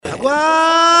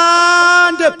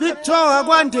Kwande picture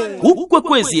kwande.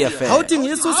 Ukwekwezi FM. Awuthi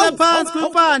ngisuse phansi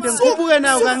kwipande ngikhuphuke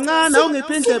nawo kancane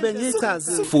awungiphindlebe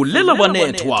ngichaze. Fulela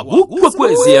Wanethwa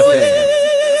ukwekwezi FM.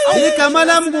 Igama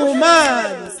lami ngumani?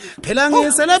 Phela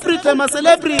ngiyicelebrity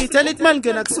ama-celebrity elithi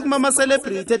malingena kusukuma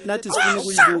ama-celebrity ethi nathi sifuna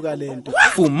ukuyibuka lento.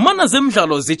 Fumana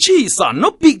zemidlalo zichisa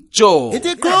no Big Joe.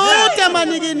 Ithi qhuda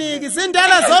manikiniki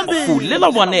zindala zombili. Fulela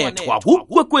Wanethwa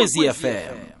ukwekwezi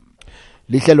FM.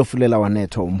 Lihlelo Fulela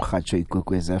Wanethwa umhatsho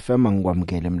ikwekwezi FM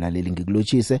ngikwamukele emlaleli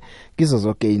ngikulotshise kizo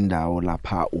zonke indawo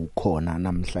lapha ukhona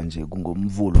namhlanje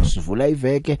kungomvulo sivula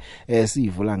iveke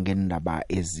sivula ngendaba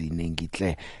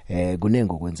eziningihle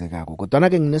kunengo kwenzekako kodwa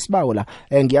ke nginesibawo la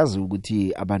ngiyazi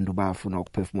ukuthi abantu bafuna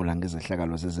ukuphefumula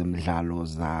ngezehlakalo zezemidlalo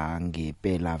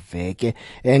zangempela veke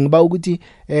ngiba ukuthi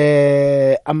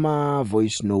ama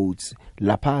voice notes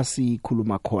lapha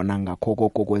sikhuluma khona ngakho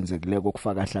kokwenzekileko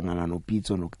kufaka hlangana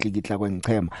noPitso nokuklikitla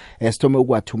kwengichema sithome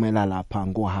ukwathumela lapha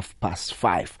ngo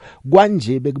 5:30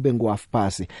 kwanje bekube ngo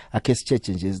 5:30 akhe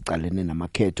sicheche nje izicalene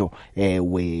namakhetho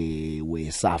we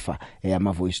safa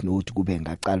ama voice note kube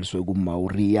ngaqaliswe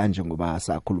kuMauriya njengoba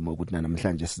sakhuluma ukuthi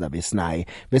namhlanje sizabe sinaye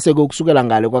bese kokusukela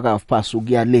ngale kwa 5:30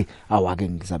 ukuya le awake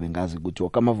ngizabe ngazi ukuthi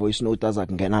ama voice note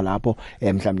azakungena lapho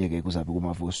mhlawumnye ke kuzabe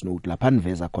kuma voice note lapha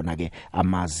niveza khona ke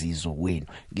amazizo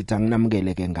ngithi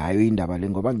anginamukele ke ngayo indaba le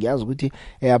ngoba ngiyazi ukuthi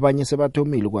abanye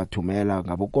sebathomile ukwathumela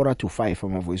ngabo 4:05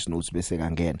 ama voice notes bese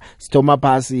kangena sithoma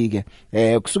phasi ke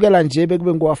kusukela nje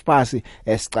bekube ngo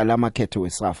 5:30 sicala amakhetho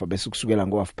wesafa bese kusukela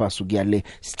ngo 5:30 ukuya le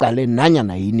sicale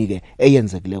nanyana yini ke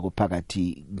eyenzekileko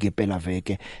phakathi ngempela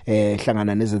veke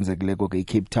hlangana nezenzekileko ke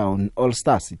eCape Town All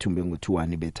Stars ithumbe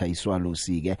ngo2-1 betha iSwallows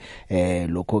ke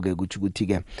lokho ke kuthi ukuthi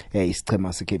ke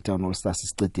isichema seCape Town All Stars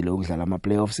sicedile ukudlala ama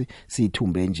playoffs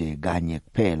sithumbe nje kanye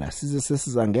kuphela size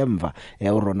sesiza ngemva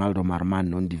uRonaldo Marman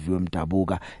noNdiviwe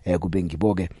Mdabuka kube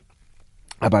ngiboke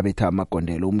ababetha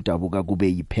amagondelo umdabuka kube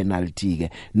yipenalty ke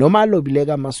noma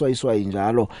lobileka amaswayiswayi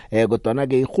njalo kodwa na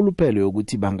ke ihuluphelo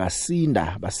yokuthi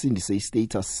bangasinda basindise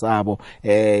istatus sabo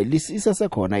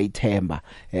lisesekhona ithemba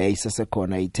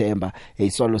isesekhona ithemba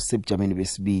iSwallows sebujameni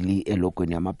besibili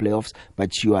elogweni ama playoffs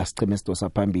bachiwa sicheme sidosa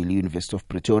phambili University of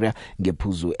Pretoria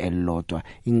ngephuzu elilodwa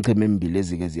ingceme embili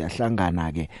ezike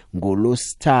ziyahlangana ke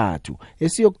ngolosithathu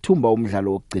esiyokuthumba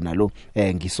umdlalo wokugcina lo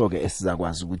ngisoke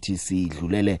esizakwazi ukuthi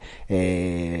sidlulele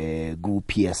ku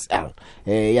PSL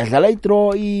yadlala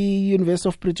idraw iUniversity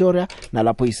of Pretoria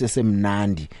nalapho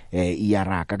isesemnandi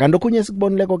iyaraka kanti okunye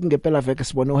sikubonileko ngempela veke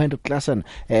sibone uHenry Klassen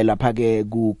lapha ke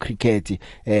ku cricket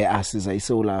asiza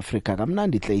iSouth Africa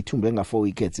kamnandi hle ithumbe nga 4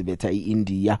 wickets betha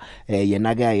iIndia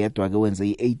yena ke ayedwa ke wenze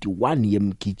i81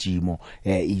 yemgijimo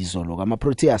izolo kama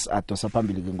Proteas adosa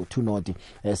phambili ke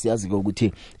ngo2-0 siyazi ke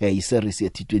ukuthi iseries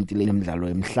ye-T20 lemidlalo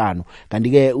emhlanu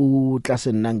kanti ke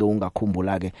uKlassen nange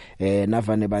ungakhumbula ke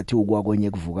navane bathi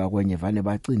ukwakwenye kuvuka kwenye vane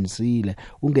baqinisile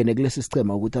ungene kulesi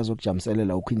sicema ukuthi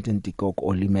azokujamiselela uQuinton de Kock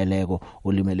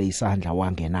olimele isandla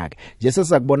wangena ke nje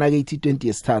sesakubona ke i-T20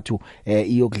 yesithathu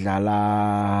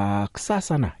iyokudlala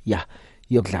kusasa na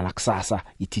yokudlala kusasa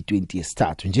i-T20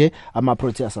 yesithathu nje ama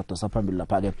Proteas adosa phambili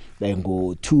lapha ke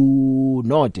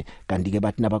ngo2-0 kanti ke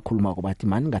bathi nabakhuluma ko bathi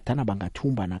mani ngathana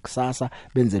bangathumba nakusasa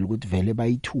benzela ukuthi vele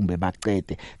bayithumbe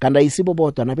baqede kanti ayisibo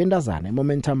bodwa nabendazana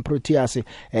Momentum Proteas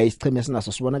isicheme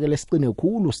sinaso sibonakele siqine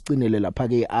khulu sicinele lapha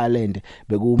ke eIreland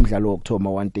bekumdlalo wokthoma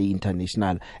one day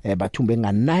international bathumbe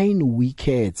nga9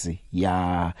 wickets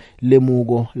ya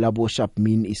lemuko labo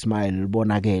Sharpmin Ismail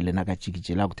libonakele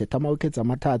nakajikijela kuthetha ama wickets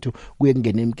amathathu kuye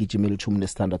kungene emgijimo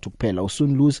eli-16 kuphela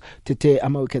uSunlus thethe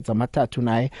ama wickets amathathu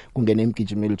naye kungene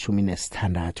emgijimo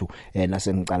eli-16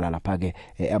 nasengicala lapha ke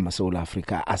ama South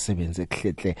Africa asebenze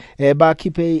kuhlehle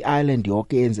bakhiphe iIreland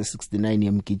yonke yenze 69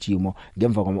 yemgijimo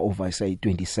ngemva kwama overs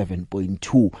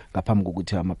 27.2 ngaphambi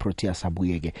kokuthi ama Proteas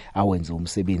abuye ke awenze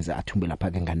umsebenzi athumbe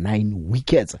lapha ke nga9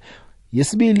 wickets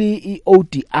yesibili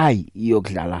iODI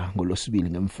iyokudlala ngolosibili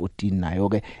ngem14 nayo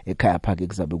ke ekhaya phake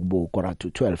kuzabe kubo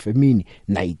 12 emini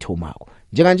nayithomako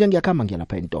njenganje ngiyakhamba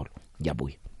ngiyalapha entolo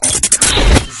ngiyabuya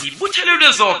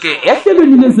zibuthelelwe zonke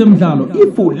ehlelweni lezemidlalo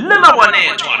ifulela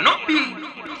Wanethwa no Big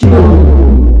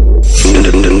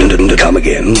come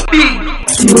again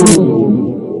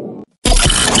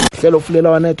Hlelo Fulela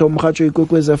Wanethwa umhatsho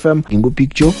ikwekwezi FM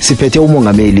ngingubig Joe siphethe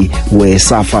umongameli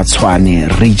weSafa Tshwane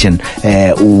region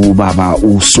ubaba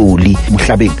uSoli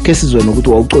Mhlabeni ke sizwe nokuthi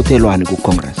wawucothelwane ku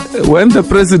Congress when the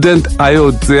president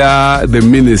ayotsia the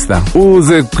minister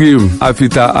uze Kim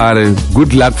after are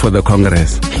good luck for the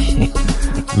Congress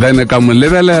then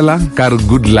kamulebelela kar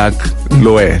good luck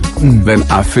lowe then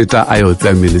after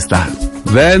ayotsia minister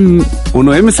then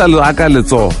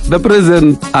the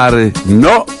president are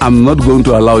no, I'm not going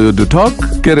to allow you to talk.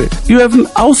 You have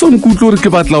also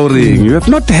you have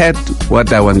not heard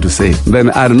what I want to say.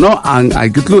 Then I know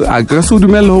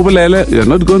you're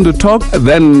not going to talk.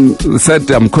 Then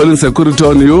said I'm calling security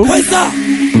on you.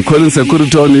 I'm calling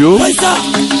security on you.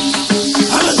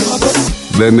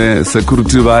 Then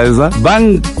security advisor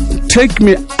take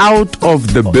me out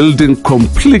of the building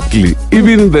completely,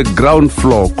 even the ground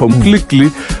floor completely.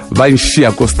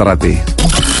 Vanshia kostrate.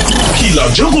 Phila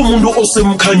njengomuntu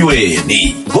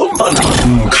osemkhanyweni ngombana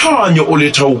umkhanyo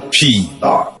oletha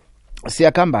ukuphila.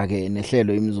 Siyakhamba ke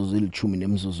nehlelo imizuzu ilithumi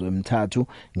nemizuzu emithathu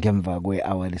ngemva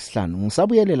kwehour lesihlanu.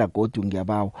 Ngisabuyelela godu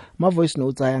ngiyabawa. Ma voice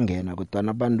notes ayangena kodwa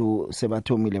nabantu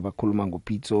sebathomile bakhuluma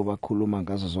ngopizzo, bakhuluma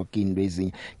ngazo zonke into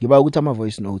ezinye. Ngiba ukuthi ama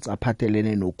voice notes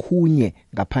aphathelene nokhunye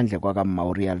ngaphandle kwaka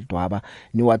Maurial Dwaba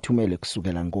niwathumele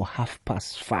kusukela ngo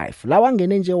 5:30. Lawa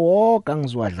ngene nje wonke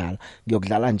angizwadlala.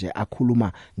 Ngiyokudlala nje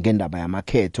akhuluma ngendaba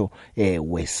yamakhetho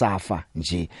wesafa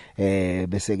nje.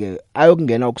 Bese ke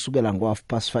ayokungena ukusukela ngo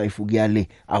 5:30 kuyale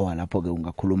awa lapho ke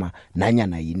ungakhuluma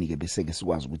nanyana yini ke bese ke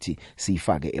sikwazi ukuthi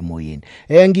siyifake emoyeni.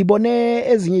 Ngibone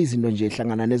ezinye izinto nje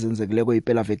ehlangana nezenzekileko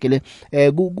iphela vekele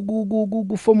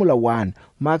ku Formula 1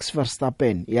 Max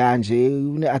Verstappen ya nje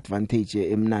une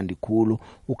advantage emnandi khulu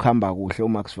ukhamba kuhle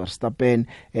uMax Verstappen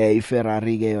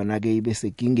iFerrari ke yona ke ibe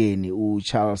sekingeni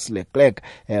uCharles Leclerc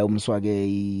umswake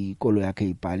ikolo yakhe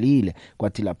ibhalile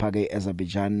kwathi lapha ke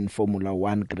Azerbaijan Formula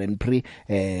 1 Grand Prix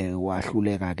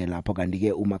wahluleka ke lapho kanti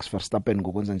ke uMax Verstappen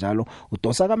ngokwenza njalo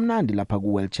udosa kamnandi lapha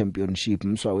ku World Championship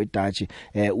umswa weDutch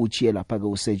uchiye lapha ke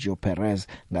uSergio Perez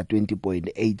nga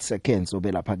 20.8 seconds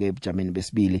obe lapha ke ebujameni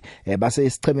besibili base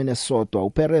isichemene sodwa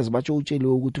uPerez batsho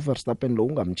utsheliwe ukuthi uVerstappen lo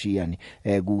ungamchiyani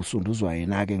kusunduzwa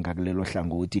yena ke ngakulelo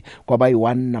hlangothi kwaba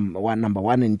yi1 number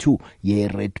 1 and 2 ye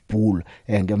Red Bull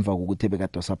ngemva kokuthi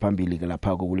bekadosa phambili ke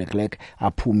lapha ku Leclerc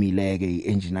aphumile ke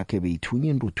iengine yakhe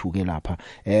beyithunya intuthuke lapha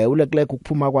uLeclerc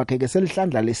ukuphuma kwakhe ke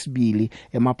selihlandla lesibili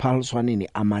emaphaliswaneni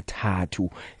amathathu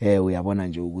uyabona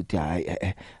nje ukuthi hayi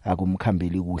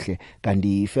akumkhambeli kuhle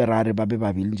kanti iFerrari babe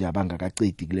babili nje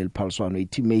abangakacedi kuleli phaliswano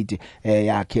iteammate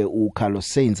yakhe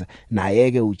uCarlos Sainz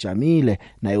naye ke ujamile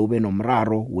naye ube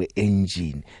nomraro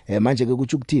weengine manje ke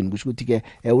kuthi ukuthini kusho ukuthi ke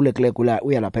uLeclerc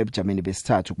uya lapha ebujameni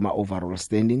besithathu kuma overall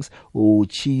standings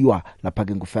uchiwa lapha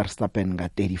ke nguVerstappen nga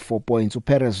 34 points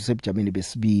uPerez usebujameni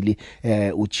besibili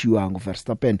uchiwa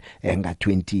nguVerstappen nga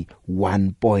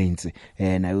 21 points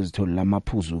naye uzithola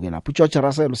lamaphuzu ke lapho uGeorge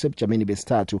Russell usebujameni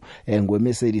besithathu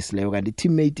ngweMercedes leyo kanti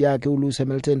teammate yakhe uLewis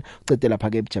Hamilton ucede lapha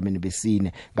ke ebujameni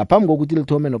besine ngaphambi kokuthi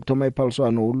lithome nokuthoma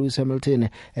iphaliswano uLewis Hamilton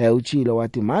uchilo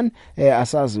wathi man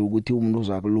asazi ukuthi umuntu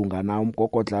uzakulunga na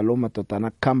umgogodla lo madodana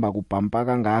kukhamba kubhampa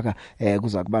kangaka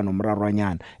kuza kuba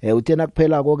nomrarwanyana uthena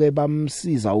kuphela konke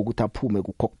bamsiza ukuthi aphume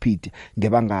ku cockpit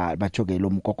ngebanga bajogela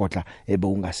umgogodla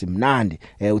beungasimnandi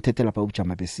uthethe lapha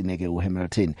ubujama besine ke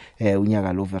uHamilton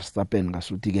unyaka lo Verstappen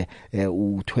ngasuthi ke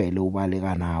uthwele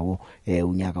ubaleka nawo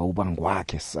unyaka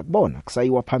ubangwakhe sakubona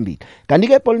kusayiwa phambili kanti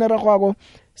ke Polnera kwako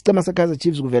sicema seKaizer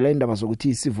Chiefs kuvela indaba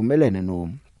zokuthi sivumelene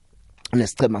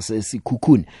nesicema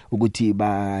sesikhukhuni ukuthi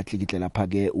bahlikihlela lapha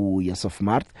ke uYusuf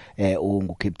Mart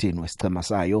ongukaptain wesicema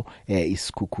sayo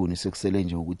isikhukhuni sekusele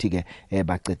nje ukuthi ke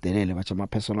bacedelele bathi ama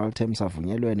personal terms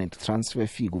avunyelwene transfer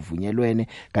fee kuvunyelwene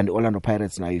kanti Orlando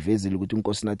Pirates nayo ivezile ukuthi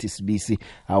uNkosinathi Sibisi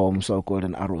awamso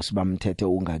Golden Arrows bamthethe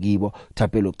ungakibo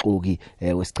Thapelo Xoki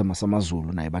wesicema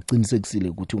samaZulu naye baqinisekisile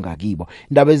ukuthi ungakibo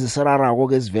indaba ezisararako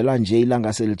ke sivela nje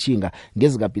ilanga selichinga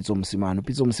ngezika Pitso Msimani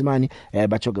Pitso Msimani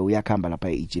bathi ke uyakhamba lapha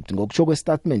eEgypt ngokho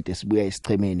statement esibuya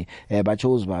isichemeni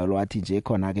batsho uzibalo wathi nje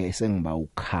khona ke sengiba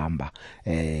ukukhamba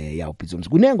ya uPitso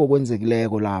kunengo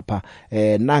kwenzekileko lapha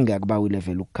nange akuba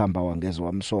ulevel ukukhamba wangezwe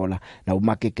wamsola na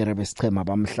uMakekere besichema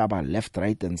bamhlaba left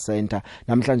right and center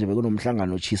namhlanje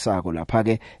bekunomhlangano ochisako lapha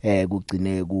ke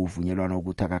kugcine kuvunyelwana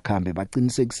ukuthi akakhambe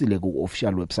baqinisekisile ku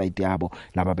official website yabo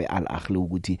laba beAl Ahly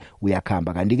ukuthi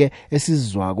uyakhamba kanti ke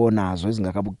esizizwako nazo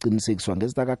ezingakabuqinisekiswa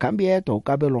ngezitakakhamba yedwa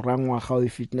uKabelo Rangwaga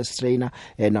we-fitness trainer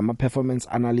nama performance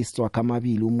analyst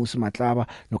wakamabili uMusi Matlaba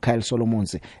noKyle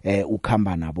Solomons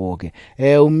ukhamba nabo ke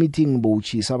meeting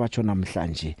bowuchisa batsho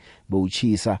namhlanje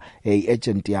bowuchisa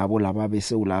agent yabo laba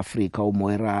beSouth Africa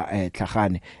uMoira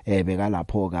Tlhagane beka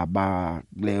lapho ka ba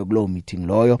leyo meeting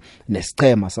loyo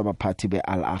nesicema sabaphathi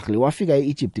beAl Ahly wafika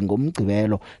eEgypt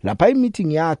ngomgcibelo lapha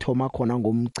imeeting yathoma khona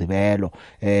ngomgcibelo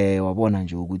wabona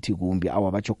nje ukuthi kumbi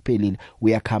awabatsho kuphelile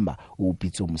uyakhamba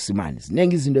uPitso Msimani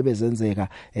zinenge izinto bezenzeka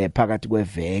phakathi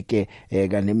kweveke ke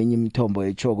kaneminye imithombo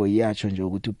echoko iyatsho nje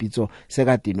ukuthi uPitso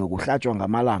sekade nokuhlatshwa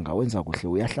ngamalanga wenza kuhle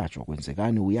uyahlatshwa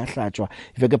kwenzekani uyahlatshwa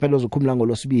iveke phela uzokhumula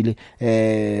ngolosibili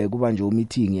kuba nje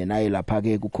umeeting yena lapha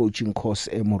ke ku coaching course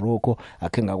eMorocco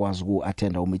akhe ngakwazi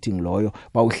uku-attenda umeeting loyo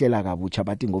bawuhlela kabutsha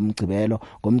bathi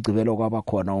ngomgcibelo kwaba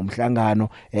khona umhlangano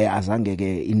azange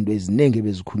ke into eziningi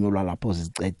bezikhunyulwa lapho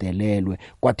zicedelelwe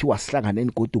kwathiwa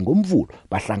sihlanganeni godu ngomvulo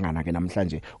bahlangana ke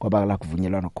namhlanje kwaba la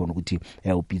kuvunyelwana khona ukuthi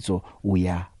uPitso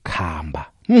uyakhamba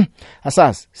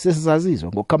asazi sesizazizwa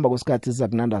ngokukhamba kwesikhathi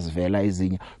sizakunanda sivela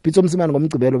ezinye Pitso Msimane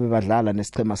ngomgcibelo bebadlala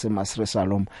nesichema seMasre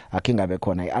Salom akhe ngabe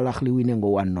khona iAl Ahly wine ngo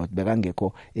 1-0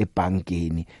 bekangekho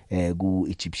ebhankeni ku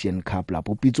Egyptian Cup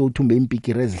lapho Pitso uthumbe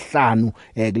impikiri ezihlanu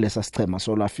kulesa sichema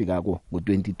solafika ko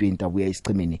ngo2020 abuya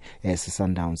isichemeni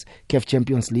seSundowns CAF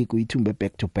Champions League uyithumbe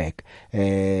back to back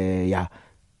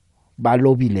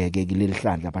balobileke kuleli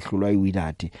hlandla bahlulwa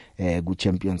iWydad ku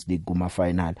Champions League kuma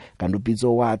final kanti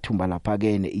uPitso wathumba lapha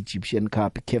ke neEgyptian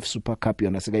Cup CAF Super Cup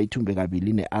yona sekayithumbe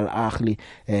kabili neAl Ahly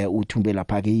uthumbe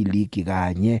lapha ke ileague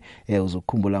kanye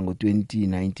uzokukhumbula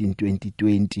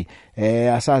ngo2019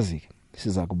 2020 asazi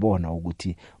siza kubona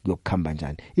ukuthi kuyokukhamba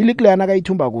njani ileague lana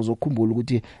kayithumba kuzokukhumbula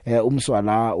ukuthi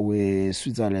umswala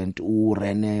weSwitzerland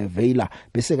uRene Weiler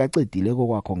bese kacedile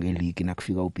kokwakho ngeleague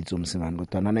nakufika uPitso Msimane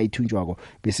kodwa nana ithunjwako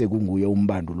bese kunguye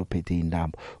umbando lophethe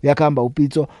indambo uyakhamba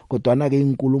uPitso kodwa ke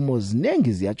inkulumo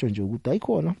zinengi ziyatsho nje ukuthi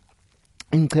ayikhona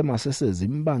ingchema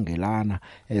sesezimbangelana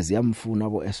eziyamfuna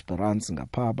abo Esperance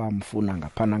ngapha bamfuna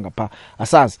ngapha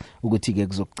asazi ukuthi ke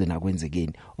kuzokugcina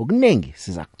kwenzekeni okunengi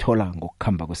siza kuthola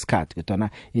ngokukhamba kwesikhathi kodwa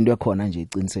into ekhona nje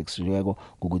iqinisekisiweko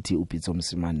ukuthi uPitso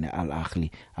Msimane neAl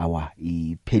Ahly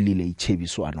iphelile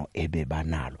ichebiswano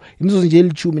ebebanalo imizuzu nje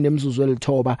eli10 nemizuzu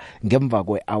eli9 ngemva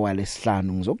kwehour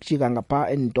lesihlanu ngizokujika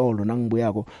ngapha entolo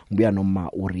nangibuyako ngibuya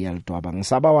noma uReal Dwaba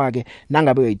ngisaba wake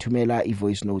nangabe uyithumela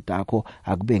ivoice note yakho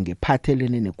akube ngephathele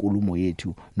nenkulumo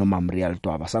yethu noma Real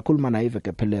Dwaba sakhuluma naye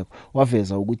iveke pheleko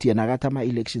waveza ukuthi yena akathi ama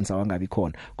elections awangabi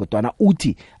khona kodwa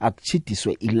uthi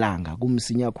akuchidiswe ilanga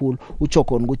kumsinya kakhulu utsho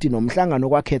khona ukuthi nomhlangano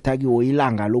kwakhetha kiwo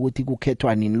ilanga lokuthi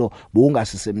kukhethwa nini lo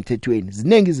bungasisemthethweni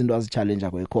zinengi izinto azichallenge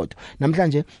kwekhotho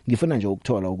namhlanje ngifuna nje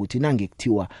ukuthola ukuthi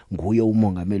nangekuthiwa nguye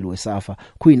umongameli weSAFA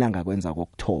kuyinanga kwenza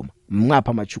kokthoma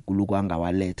mngapha amajuguluko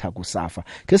angawaletha kuSAFA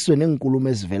ke sizwe nenkulumo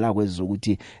ezivela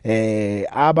kwezokuthi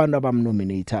abantu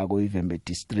abamnominate ko iVembe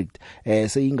district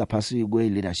seyingaphasi kwe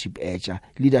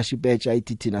leadership etsha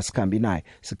ithi thina sikhambi naye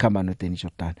sikhamba noDeni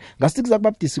Jordan ngasithi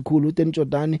kuzakubabudisi khulu uDeni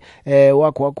Jordan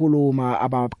wakho wakhuluma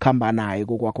abakhamba naye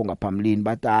kokwakho ngaphambilini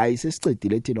bathi hayi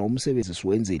sesicedile thina umsebenzi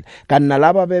siwenzile kanti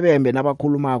nalabo bebembe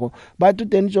nabakhulumako bathi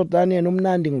uDeni Jordan yena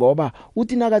umnandi ngoba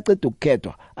uthi nakaceda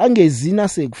ukukhethwa angezina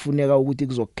sekufuneka ukuthi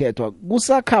kuzokukhethwa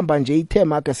kusakhamba nje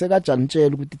ithema yakhe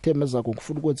sekajantshela ukuthi ithema zakho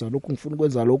ngifuna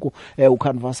ukwenza lokhu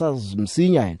ucanvasas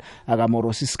msinya yena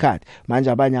akamorosi isikhathi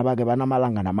manje abanye abake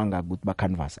banamalanga namanga ukuthi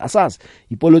bacanvas asazi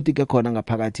ipolitiki ekhona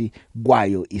ngaphakathi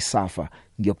kwayo iSAFA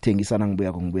ngiyokuthengisana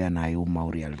ngibuya naye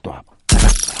uMauriel Dwaba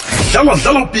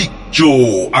dlala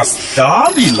picture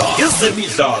asidlali la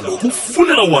ezemidlalo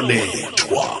kufulela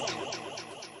Wanethwa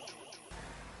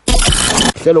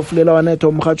hlelo Fulela Wanethwa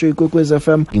umhatsho ikwekwezi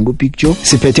FM ngingupicture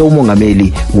siphethe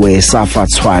umongameli weSAFA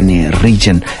Tshwane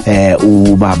region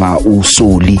ubaba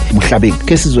uSoli Mhlabeki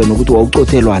ke sizwe ukuthi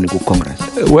wawucothelwani ku Congress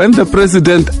when the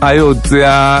president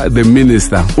ayotsia the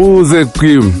minister uze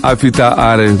Kim after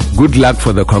are good luck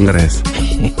for the Congress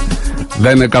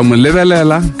then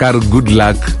kamulebelela kar good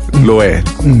luck lowe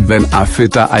then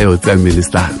after ayotsia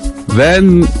minister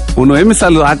then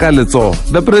unoemisalo akaletso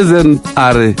the president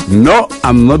are no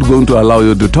I'm not going to allow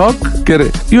you to talk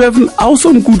you have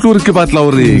also you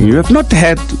have not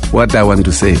heard what I want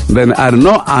to say then are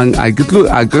no I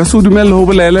guess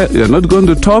you're not going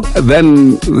to talk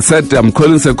then said I'm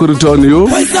calling security on you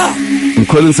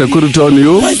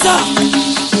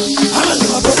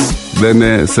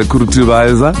then security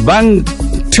advisor bang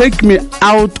take me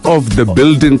out of the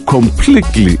building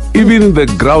completely, even the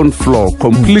ground floor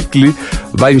completely,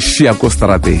 banshia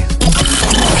kostrate.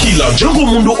 Phila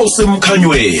njengomuntu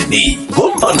osemkhanyweni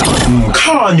ngombana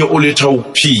umkhanyo oletha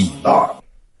ukuphila.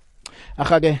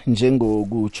 Akake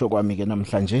njengokutsho kwami ke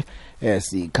namhlanje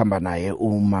sikhamba naye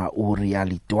uma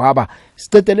uReal Dwaba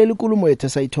sicedelela inkulumo yethu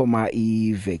sayithoma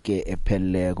iveke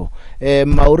epheleleko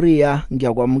Mauria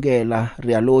ngiyakwamukela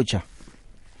Realoja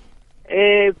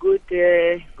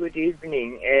good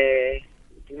evening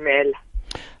Dimela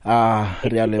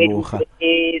Realebuga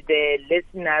the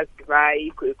listeners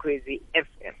by Kwekwezi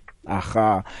FM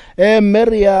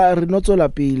Maria rinotsola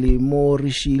pili mo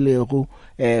rishilego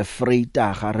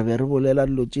Freitag re be re bolela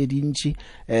dilo tse dintsi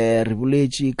re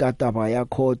boletše ka taba ya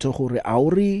court gore a o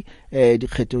re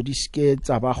dikgetho di ske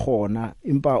tsa ba gona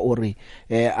empa o re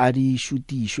a di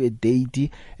shutišwe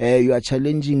date you are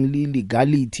challenging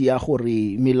legality ya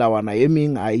gore melawana ye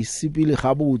meng a isipile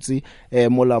ga botse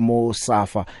mola mo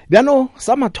safa bjano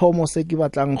sa mathomo se ke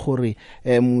batlang gore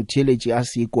motheletši a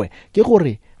sekwe ke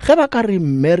gore ge ba ka re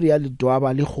Mary ya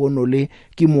Ledwaba le gono le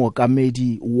ke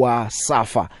mookamedi wa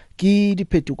safa ke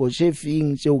diphethuko tše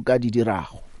feng tše o ka di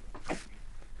dirago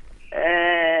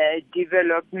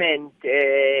development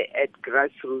at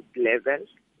grassroots level.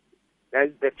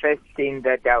 That's the first thing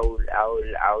that I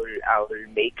will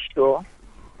make sure.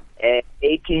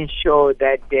 Making sure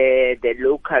that the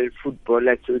local football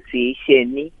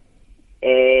association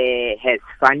has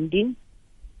funding.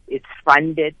 It's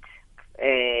funded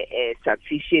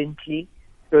sufficiently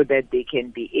so that they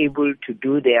can be able to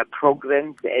do their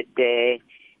programs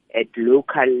at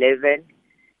local level.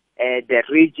 The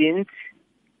regions,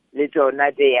 they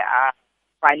are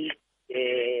funded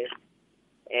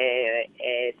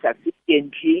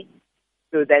sufficiently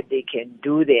so that they can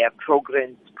do their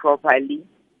programs properly.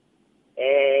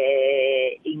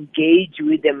 Engage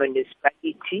with the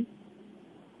municipality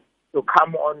to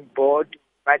come on board,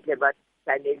 whatever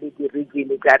the region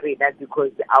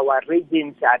because our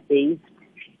regions are based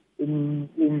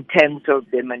in terms of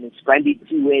the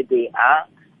municipality where they are.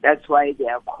 That's why they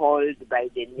are called by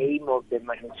the name of the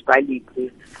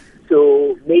municipality.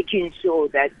 So making sure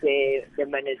that the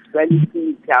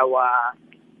municipality is our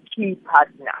key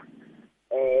partner.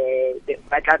 The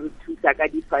Bataru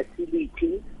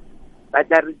facility,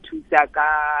 Bataru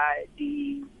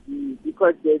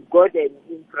because they've got an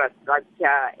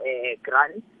infrastructure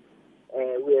grant.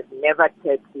 We have never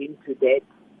tapped into that.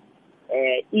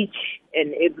 Each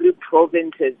and every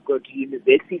province has got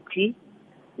university.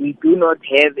 We do not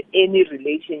have any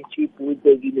relationship with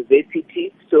the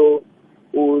university, so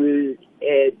we'll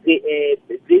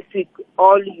visit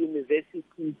all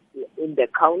universities in the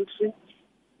country.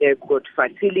 They've got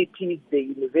facilities, the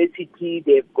university,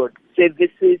 they've got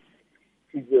services,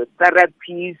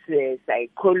 physiotherapists,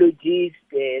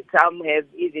 psychologists, some have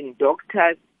even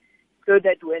doctors, so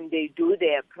that when they do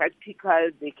their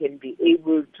practicals, they can be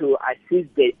able to assist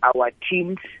our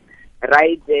teams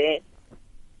right there.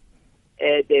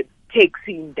 The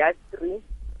taxi industry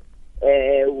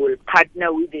will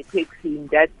partner with the taxi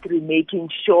industry, making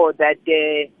sure that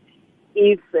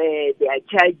if they are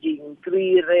charging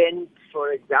 3 rand,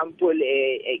 for example,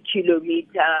 a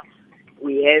kilometer,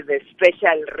 we have a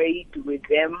special rate with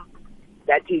them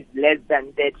that is less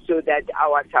than that, so that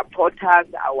our supporters,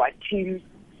 our teams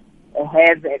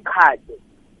have a card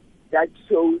that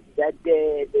shows that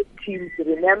the teams,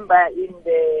 remember in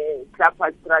the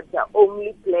club structure,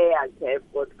 only players have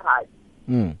got cards.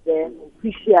 The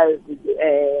officials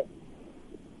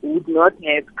would not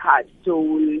have cards. So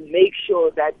we'll make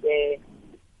sure that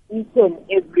each and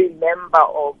every member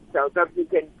of South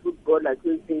African Football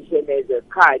Association has a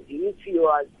card. If you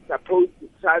are supposed to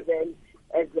travel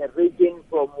as a region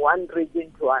from one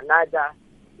region to another,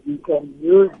 you can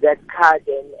use that card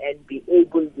and be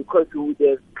able, because we would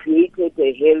have created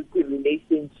a healthy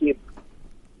relationship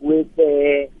with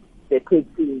the taxi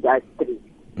industry.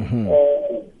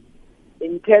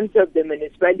 In terms of the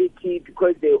municipality,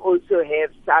 because they also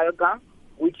have SALGA,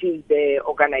 which is the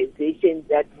organization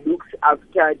that looks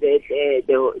after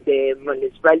the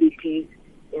municipalities.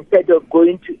 Instead of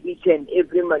going to each and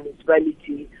every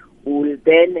municipality, we will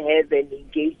then have an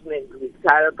engagement with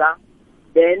SALGA.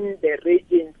 Then the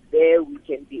regions there, we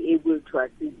can be able to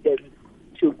assist them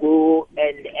to go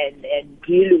and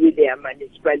deal with their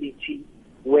municipality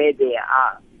where they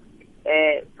are.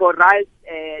 For us,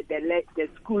 the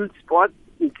school sports,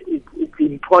 it's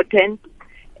important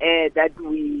that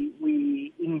we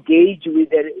engage with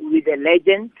the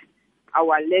legends.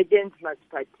 Our legends must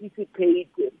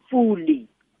participate fully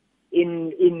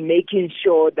in making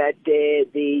sure that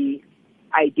they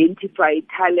identify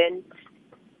talent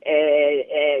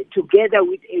together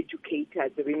with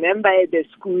educators. Remember, at the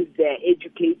schools, there are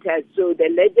educators, so the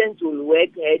legends will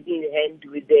work hand in hand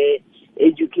with the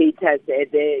educators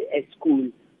at school.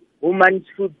 Women's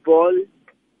football,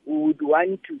 we would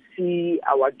want to see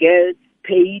our girls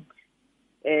paid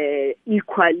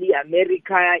equally.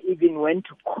 America even went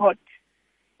to court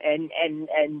and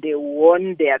they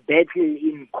won their battle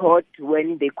in court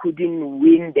when they couldn't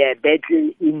win their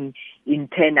battle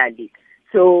internally.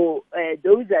 So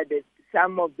those are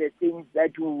some of the things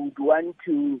that we would want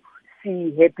to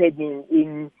see happening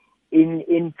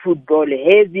in football,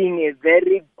 having a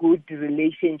very good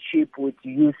relationship with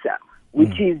USA,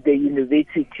 which is the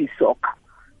university soccer.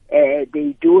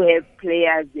 They do have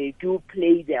players, they do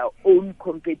play their own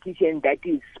competition that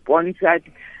is sponsored.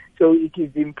 So it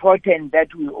is important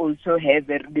that we also have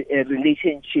a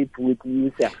relationship with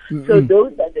user. Mm-hmm. So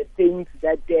those are the things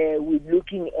that we're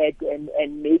looking at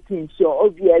and making sure.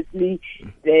 Obviously,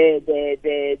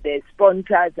 the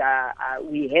sponsors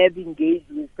we have engaged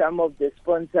with some of the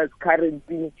sponsors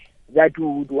currently that we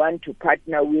would want to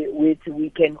partner with. We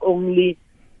can only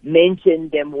mention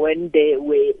them when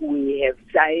we have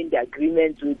signed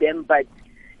agreements with them, but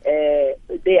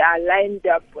they are lined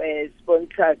up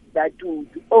sponsors that would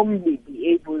only be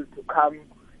able to come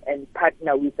and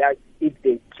partner with us if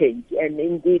they change, and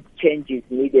indeed change is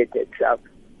needed itself.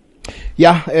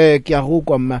 Ya ke a go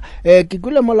kwa mma ke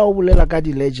kule mola o bolela ka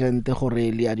di legend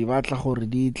gore le ya di batla gore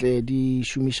di tle di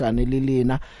shumishane le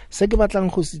lena se ke batlang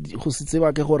go se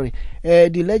tseba ke gore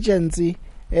di legends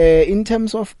in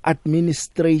terms of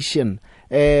administration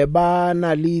ba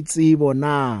na le tsebo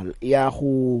na ya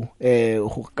go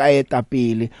kaeta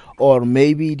pele, or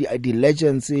maybe the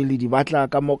legends le di batla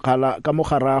ka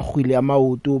mogara gwile ya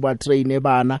maoto ba train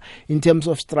bana in terms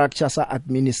of structure sa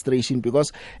administration,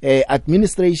 because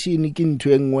administration ke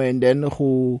ntwe engwe and then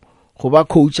go ba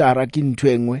coachara ke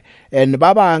ntwengwe, and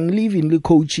ba bang living le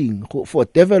coaching for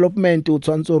development o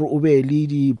tsantso re o be le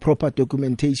di proper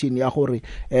documentation ya gore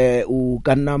o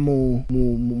kana mo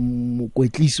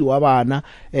kwetlisi wa bana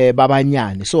ba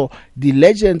banyane. So the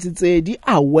legends tse di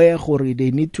aware gore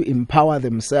they need to empower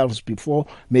themselves before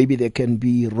maybe they can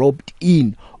be roped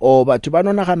in, or batho ba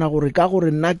nona gana gore ka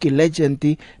gore nna ke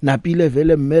legend na pile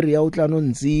vele mmeri ya o tlano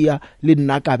ntsia le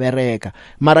nna ka bereka,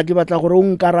 mara ke batla gore o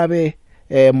nkarabe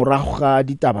morago ga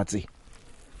ditaba tse.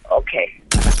 Okay.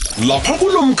 Lapha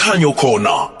kulomkhanyo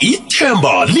khona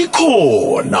ithemba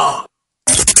likhona.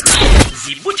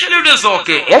 Zibuthelelwe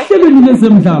zonke ehlelweni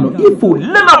lezemidlalo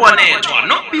ifulela wanethwa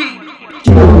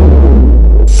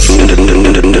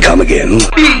Come again.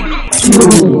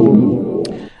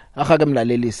 Akake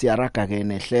mlaleli siyaraga ke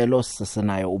nehlelo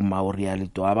sesenayo uMauriya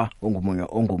Lidwaba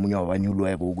ongumunye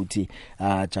wabanyulweko ukuthi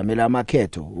jamela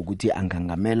amakhetho ukuthi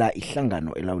angangamela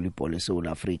ihlangano elawula ibhola eSouth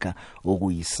Africa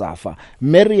okuyisafa.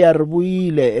 Mary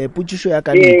Arbuyile putshisho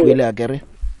yakanikwele akere.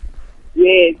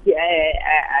 Yes,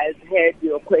 I've heard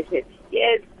your question.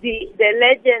 Yes, the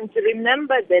legends,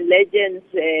 remember the legends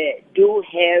do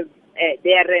have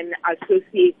they are an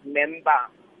associate member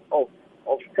of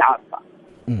SAFA.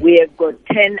 We have got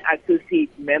 10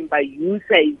 associate members.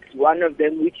 USA is one of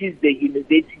them, which is the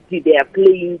university. They are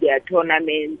playing their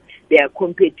tournaments, their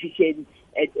competition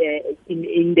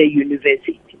in the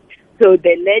university. So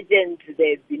the legends,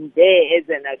 they've been there as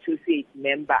an associate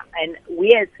member. And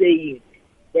we are saying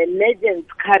the legends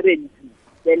currently,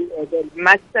 the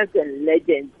Masters and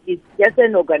Legends, it's just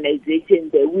an organization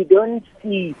that we don't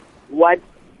see what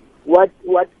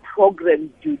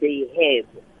programs do they have.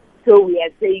 So we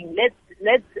are saying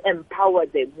let's empower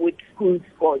them with school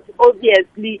sports.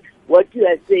 Obviously, what you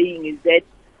are saying is that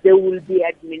there will be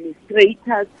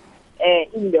administrators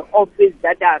in the office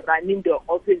that are running the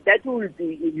office that will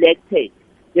be elected.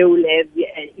 They will have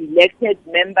elected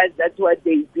members. That's what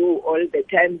they do all the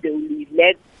time. They will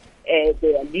elect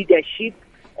their leadership,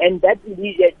 and that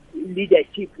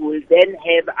leadership will then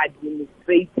have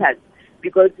administrators,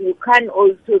 because you can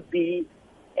also be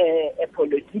a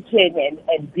politician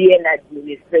and be an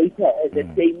administrator at the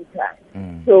same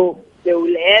time. So they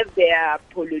will have their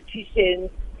politicians,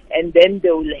 and then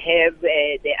they will have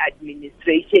the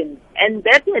administration, and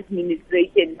that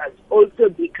administration must also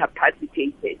be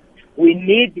capacitated. We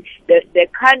need they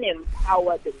can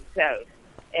empower themselves.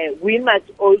 We must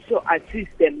also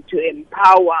assist them to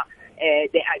empower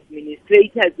the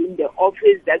administrators in the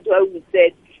office. That's why we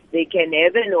said they can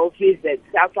have an office at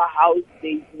SAFA House.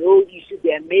 There is no issue.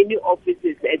 There are many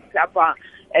offices at SAFA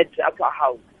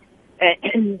House.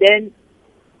 And then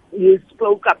you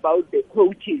spoke about the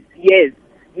coaches. Yes,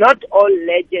 not all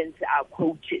legends are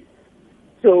coaches.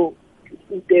 So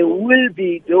there will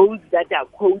be those that are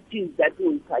coaches that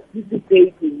will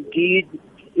participate indeed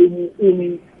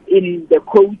in the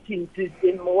coaching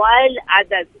system, while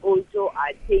others also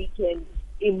are taken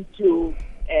into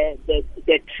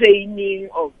the training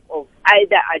of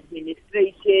either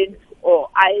administration or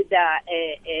either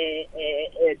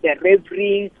the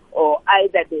refereeing or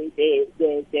either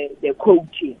the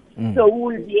coaching. So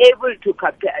we'll be able to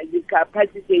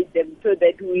capacitate them so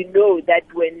that we know that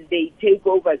when they take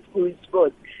over school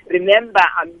sports, remember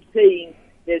I'm saying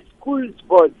the school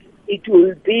sports, it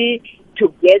will be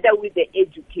together with the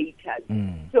educators.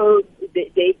 So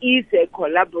there is a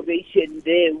collaboration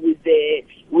there with the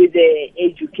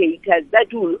educators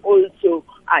that will also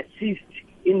assist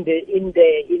in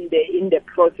the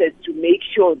process to make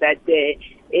sure that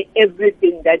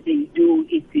everything that they do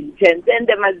is intense, and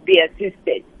they must be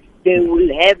assisted. They will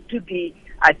have to be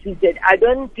assisted. I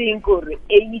don't think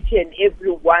each and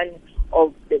every one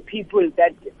of the people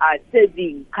that are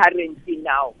serving currently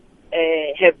now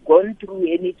have gone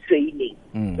through any training.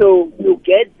 So you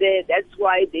get there. That's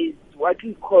why there's what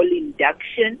we call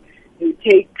induction. You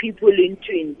take people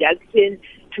into induction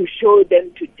to show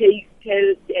them, to take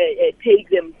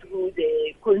them through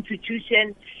the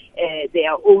constitution,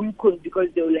 their own, because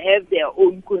they will have their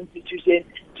own constitution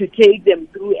to take them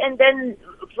through, and then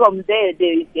from there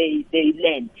they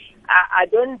learn. I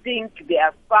don't think they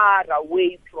are far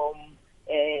away from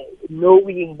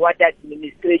knowing what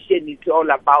administration is all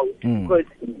about. Because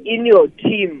in your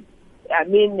team, I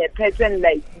mean, a person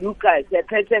like Lucas, a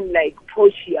person like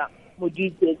Portia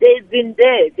Mudite, they've been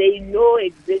there. They know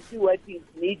exactly what is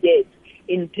needed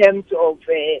in terms of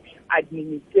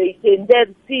administration.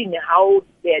 They've seen how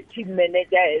their team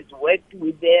manager has worked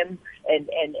with them and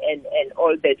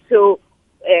all that. So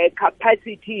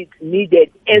capacity is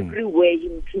needed everywhere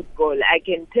in football. I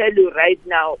can tell you right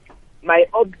now, my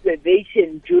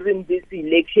observation during this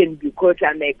election, because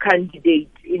I'm a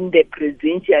candidate in the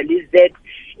presidential, is that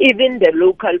even the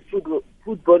local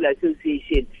football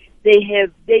association,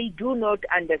 they do not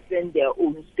understand their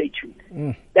own statutes.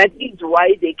 That is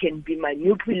why they can be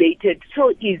manipulated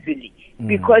so easily,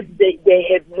 because they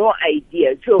have no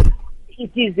idea. So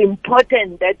it is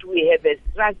important that we have a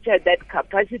structure that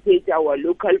capacitates our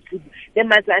local football. They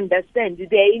must understand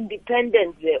they are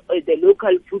independent, the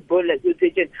local football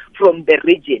association, from the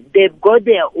region. They've got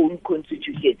their own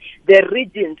constitution. The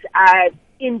regions are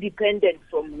independent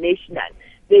from national.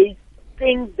 There is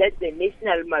things that the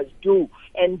national must do,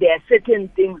 and there are certain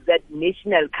things that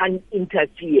national can't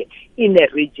interfere in a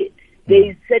region. There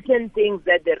is certain things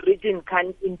that the region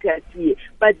can't interfere,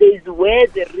 but there is where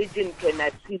the region can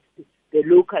assist the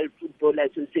local football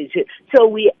association. So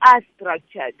we are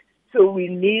structured. So we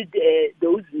need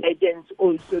those legends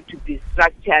also to be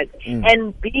structured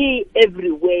and be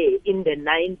everywhere in the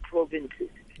 9 provinces.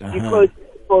 Because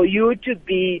for you to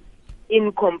be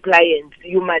in compliance,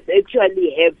 you must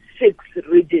actually have 6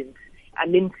 regions,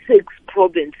 6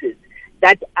 provinces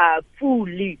that are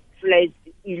fully fledged,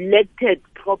 elected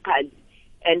properly.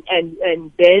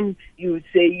 And then you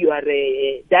say you are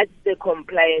that's the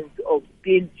compliance of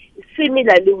being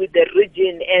similarly with the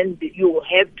region, and you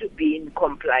have to be in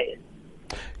compliance.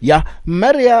 Yeah,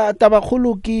 Maria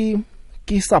Tabakulu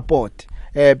ki support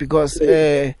because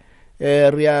re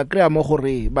a krea mo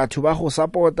gore batho ba go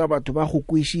supporta, batho ba go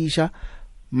kwishisha,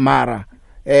 mara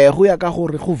go ya ka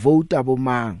gore go vouta bo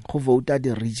mang, go vouta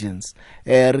the regions.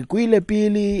 Re kuile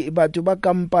pili batho ba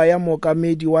kampa ya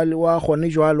mokamedi wa gone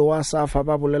jwalo wa SAFA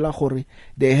ba bolela gore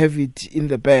they have it in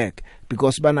the bag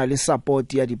because bana le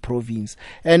support ya di province.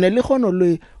 And le gono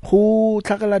le go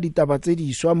tlhagela ditaba tse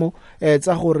di swa mo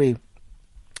tsa gore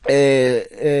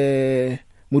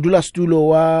modula stulo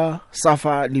wa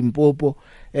SAFA Limpopo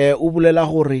o bolela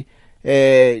gore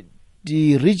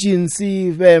di regions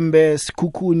Vembe,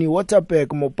 Sekhukhune,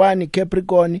 Waterberg, Mopani,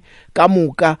 Capricorn ka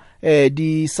moka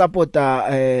di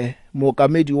supporta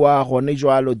mokamedi wa gone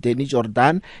jwalo Danny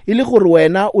Jordan ile gore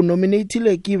wena o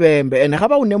nominatile ki Vembe, ene ga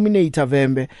ba o nominate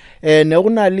Vembe ne go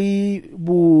na le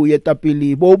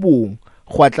boetapele bo bong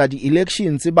gwa di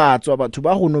elections ba tswa batho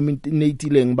ba go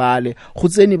nominatileng bale go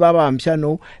tseni ba ba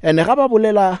mpshano ene ga ba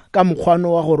bolela ka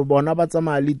mokgwano wa gore bona ba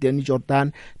tsamaya le Danny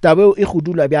Jordan tabe e go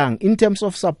dula byang in terms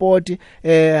of support.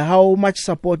 How much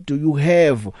support do you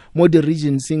have mo the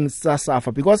regions in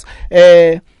SAFA, because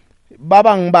ba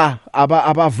bang ba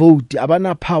aba vote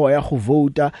abana power ya go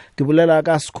vota ke bolela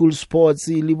ka school sports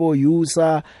le bo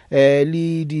user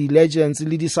le di legends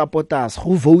le di supporters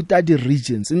go vota the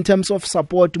regions in terms of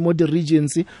support mo the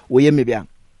regions o ye me byang.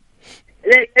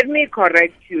 Let me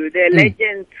correct you. The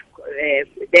legends,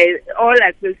 all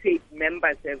associate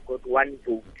members have got 1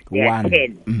 vote. There are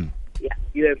 10. Yeah,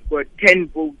 you have got 10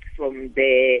 votes from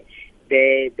the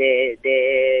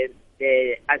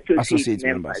associate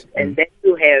members, and then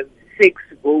you have 6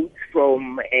 votes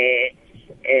from a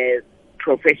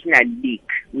professional league,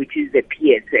 which is the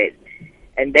PSL,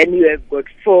 and then you have got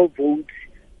 4 votes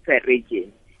per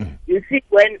region. You see,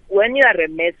 when you are a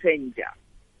messenger,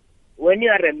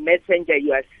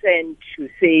 you are sent to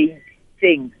say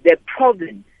things. The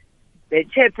province, the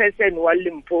chairperson wa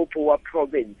Limpopo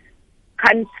province,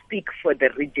 can't speak for the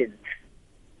regions.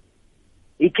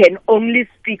 He can only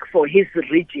speak for his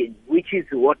region, which is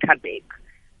Waterberg.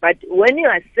 But when you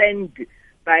are sent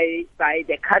by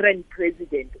the current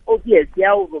president, obviously,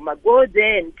 go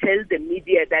there and tell the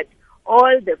media that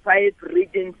all the 5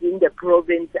 regions in the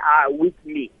province are with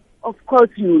me. Of course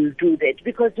you will do that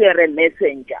because you are a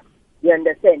messenger. You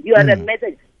understand? You are a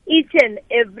message. Each and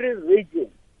every region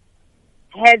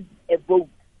has a vote.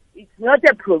 It's not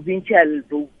a provincial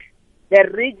vote. The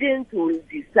regions will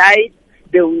decide.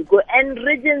 They will go, and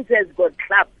regions has got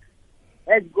clubs,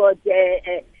 has got.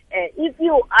 If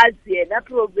you ask the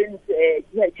province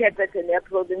chairperson, the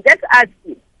province, just ask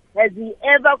him, has he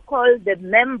ever called the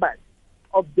members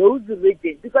of those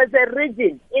regions? Because the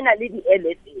region in a little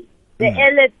LFA, the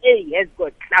LFA has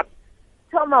got clubs.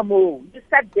 Tomamo, you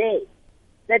start there.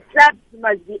 The clubs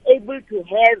must be able to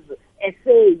have a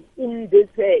say in this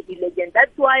election.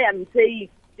 That's why I'm saying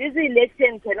this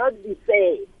election cannot be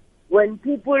fair when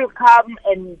people come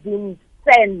and being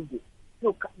sent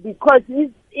to, because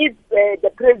if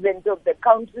the president of the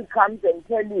country comes and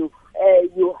tell you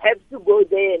you have to go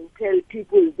there and tell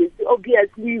people this,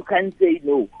 obviously you can't say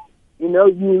no. You know,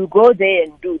 you go there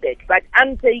and do that. But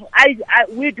I'm saying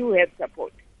we do have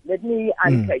support. Let me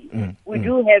answer you. We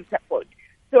do have support.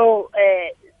 So,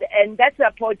 and that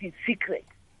support is secret.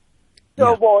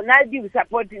 So, you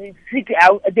support is secret.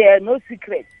 There are no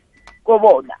secrets.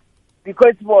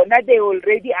 Because they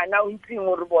already announcing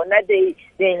or they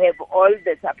have all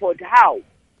the support. How?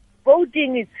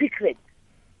 Voting is secret.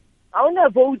 I'm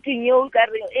not voting.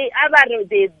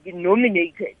 They've been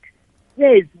nominated.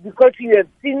 Yes, because you have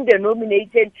seen the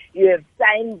nomination, you have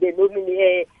signed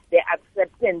the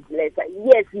acceptance letter.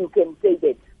 Yes, you can say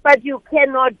that. But you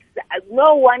cannot,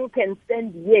 no one can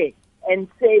stand here and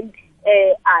say,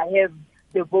 I have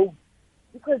the vote.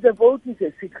 Because the vote is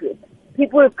a secret.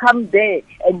 People come there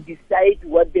and decide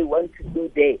what they want to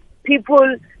do there.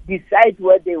 People decide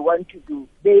what they want to do.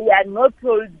 They are not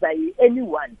told by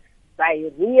anyone, by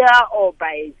RIA or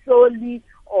by Soli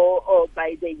or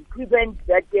by the equipment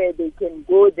that they can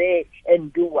go there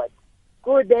and do what.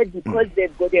 Go there because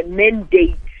they've got a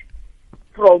mandate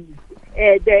from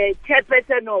the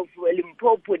chairperson of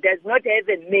Limpopo does not have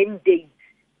a mandate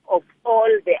of all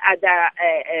the other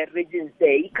regions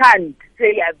there. He can't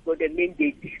say I've got a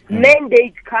mandate.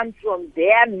 Mandate comes from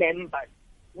their members,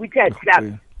 which are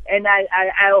clubs. And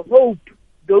I hope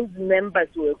those members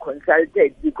were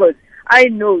consulted, because I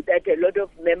know that a lot of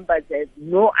members have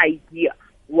no idea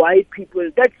why people,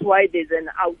 that's why there's an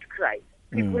outcry.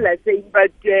 People are saying,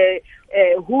 but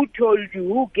who told you,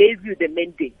 who gave you the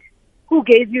mandate? Who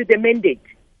gave you the mandate?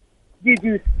 Did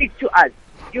you speak to us?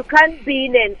 You can't be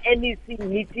in an NEC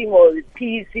meeting or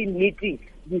PEC meeting.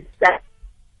 Be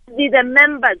the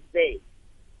members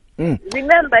there.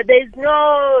 Remember, there is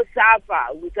no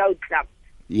SAFA without clubs.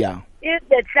 Yeah. If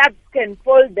the clubs can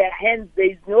fold their hands,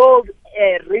 there is no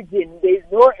region, there is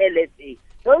no LFA.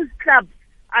 Those clubs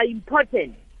are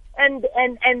important, and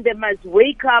they must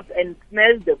wake up and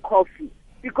smell the coffee.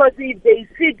 Because if they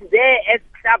sit there as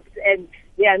clubs and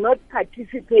they are not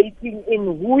participating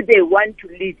in who they want to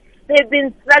lead, they've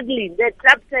been struggling. The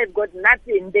clubs have got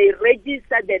nothing. They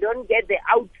register, they don't get the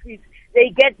outfits, they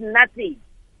get nothing.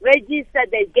 Register,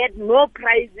 they get no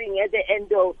pricing at the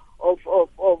end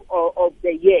of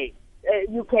the year.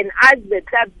 You can ask the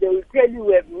clubs, they will tell you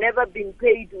we have never been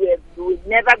paid, we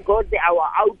never got our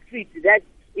outfit. That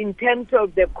in terms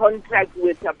of the contract,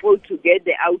 we're supposed to get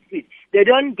the outfit. They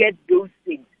don't get those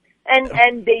things.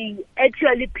 And they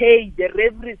actually pay the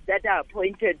referees that are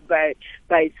appointed by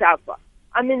SAFA.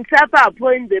 I mean, SAFA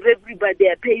appoints the referee, but they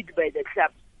are paid by the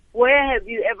clubs. Where have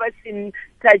you ever seen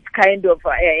such kind of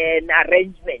an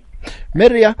arrangement?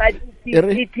 Maria, but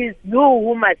it is you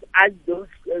who must ask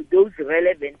those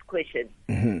relevant questions.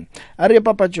 Aria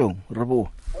Papachong, Rabo.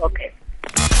 Okay.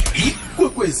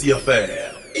 Ikwekwezi FM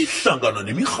ihlangana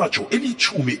nemihajo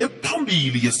elithumi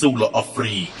ephambili yeSouth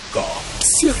Africa.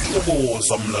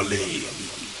 Siyathokoza mlaleli.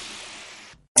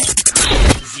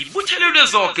 Zibuthelelwe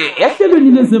zonke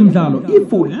ehlelweni lezemidlalo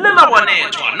ifulela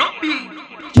Wanethwa noBig.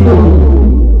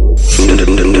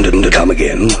 Come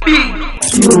again.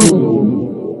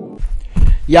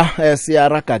 Ya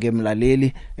siyaraga ke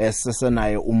mlaleli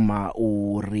sesenaye uma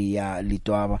uRia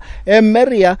Litwaba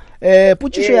Maria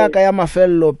putshisho ya ka ya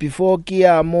mafello before ke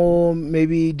ya mo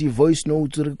maybe the voice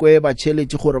notes re kwe ba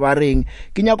challenge gore ba reng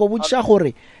ke nyako butsha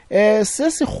gore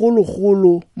se se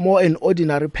golo mo an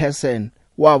ordinary person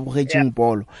wa bogetseng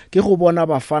bolo ke go bona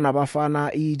bafana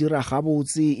e dira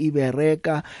gabotse e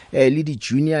bereka le di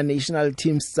junior national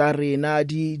teams tsa rena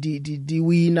di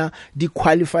winner di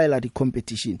qualify la di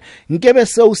competition nkebe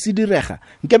seo se direga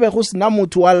nkebe go sna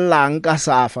motho wa lang ka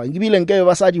SAFA ngibile nkebe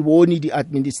ba sa di bone di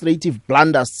administrative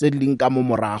blunders tse ding ka mo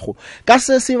morago ka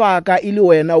se se baka ile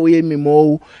wena o ye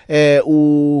memo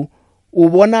o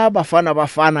bona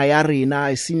bafana ya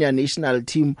rena senior national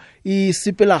team e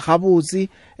sipela gabotse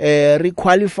re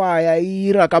qualify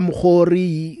ira ka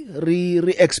mogori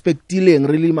re expectileng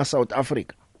really ma South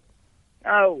Africa.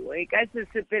 Oh, there's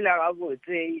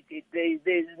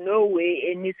no way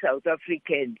any South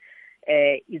African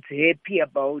is happy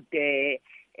about the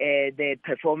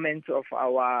performance of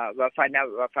our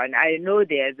Bafana. I know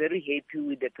they are very happy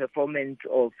with the performance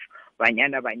of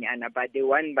Banyana, but they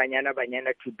want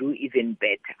Banyana to do even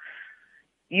better.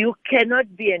 You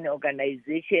cannot be an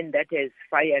organization that has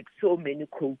fired so many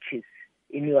coaches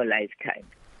in your lifetime.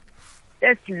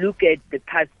 Let's look at the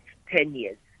past 10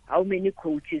 years. How many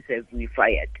coaches have we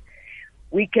fired?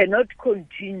 We cannot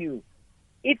continue.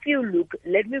 If you look,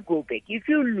 let me go back. If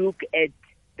you look at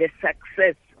the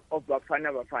success of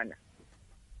Bafana,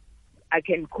 I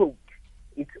can quote,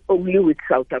 it's only with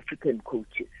South African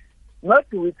coaches,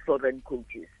 not with foreign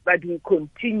coaches. But we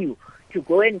continue to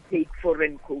go and take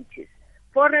foreign coaches.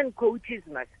 Foreign coaches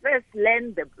must first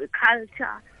learn the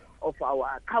culture of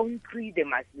our country. They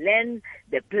must learn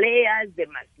the players. They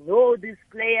must know these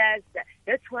players.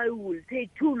 That's why we will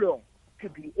take too long to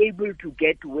be able to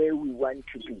get where we want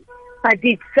to be. But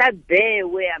it's up there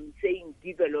where I'm saying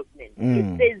development.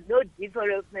 If there's no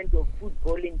development of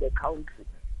football in the country,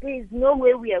 there's no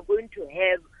way we are going to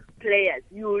have players.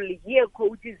 You will hear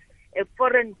coaches, a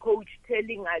foreign coach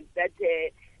telling us that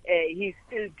he's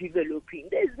still developing.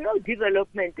 There's no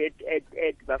development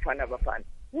at Bafana.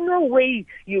 No way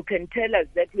you can tell us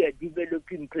that we are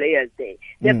developing players there.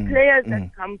 The players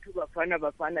that come to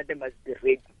Bafana, they must be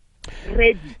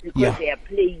ready because they are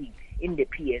playing in the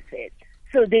PSL.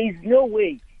 So there is no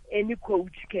way any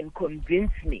coach can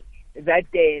convince me that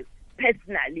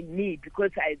personally me,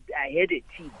 because I had a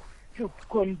team, to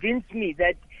convince me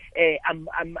that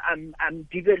I'm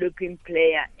developing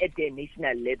player at the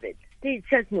national level. There's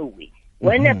just no way.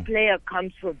 When a player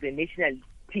comes from the national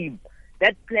team,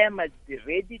 that player must be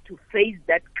ready to face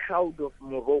that crowd of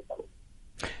Morocco.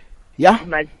 Yeah. You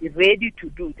must be ready to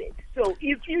do that. So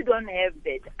if you don't have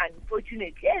that,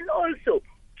 unfortunately, and also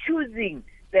choosing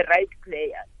the right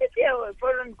player. If you're a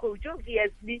foreign coach,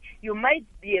 obviously, you might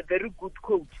be a very good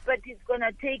coach, but it's going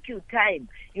to take you time.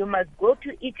 You must go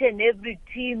to each and every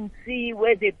team, see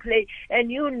where they play,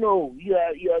 and you are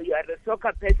a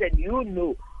soccer person,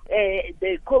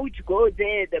 the coach go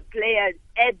there, the player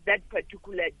at that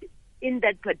particular in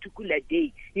that particular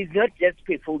day is not just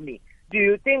performing. Do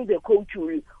you think the coach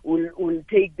will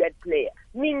take that player?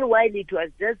 Meanwhile, it was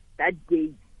just that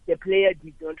day the player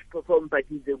did not perform, but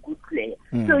he's a good player.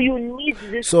 So you need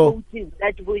these coaches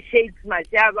that will shake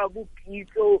Mashaba,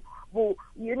 Bukiso,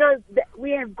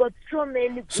 we have got so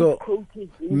many good coaches.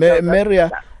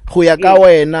 Maria, go ya ka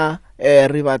wena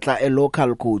re batla a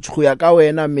local coach. Go ya ka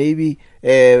wena maybe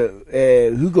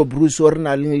Hugo Bruce or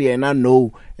na le yena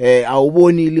no a o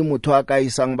bone le motho a ka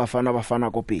isang Bafana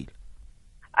ko pele.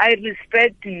 I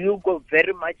respect Hugo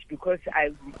very much because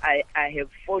I have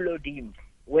followed him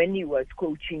when he was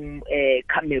coaching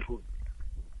Cameroon.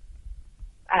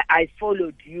 I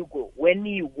followed Hugo when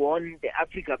he won the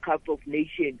Africa Cup of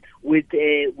Nations with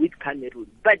Cameroon.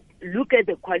 But look at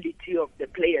the quality of the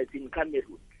players in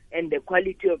Cameroon and the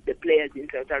quality of the players in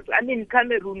South Africa. I mean,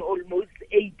 Cameroon, almost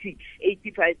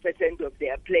 85% of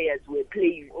their players were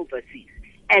playing overseas.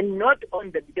 And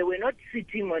they were not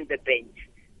sitting on the bench.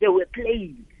 They were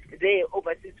playing there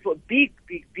overseas for big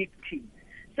teams.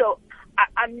 So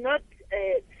I'm not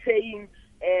saying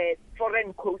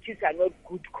foreign coaches are not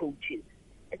good coaches.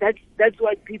 That's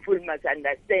what people must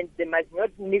understand. They must not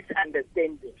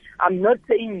misunderstand me. I'm not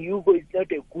saying Hugo is not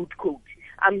a good coach.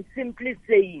 I'm simply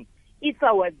saying if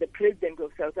I was the president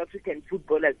of South African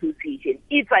Football Association,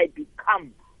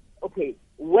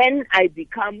 when I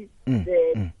become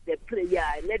the player,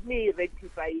 let me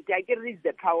rectify it. I can read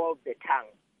the power of the tongue.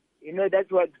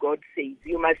 That's what God says.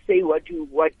 You must say what you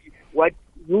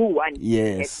want.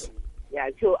 Yes. Yeah.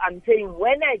 So I'm saying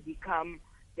when I become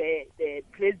the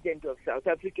president of South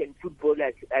African Football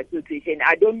Association,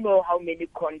 I don't know how many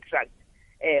contracts,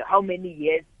 how many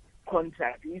years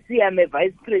contract. You see, I'm a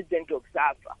vice president of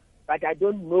SAFA, but I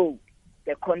don't know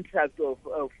the contract of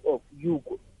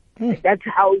Hugo. That's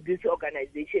how this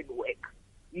organization works.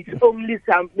 It's only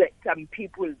some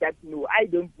people that know. I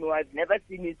don't know. I've never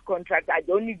seen his contract. I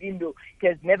don't even know. It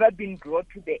has never been brought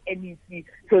to the NEC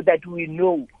so that we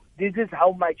know this is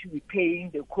how much we're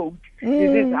paying the coach.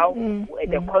 This is how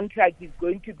the contract is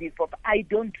going to be for. I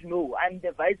don't know. I'm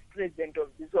the vice president of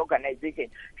this organization.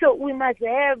 So we must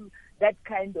have that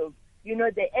kind of, the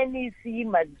NEC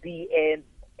must be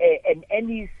an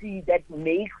NEC that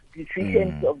makes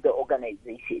decisions of the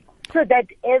organization. So that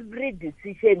every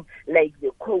decision, like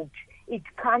the coach, it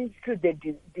comes to the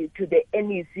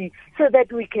NEC so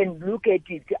that we can look at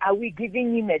it. Are we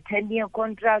giving him a 10-year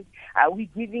contract? Are we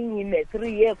giving him a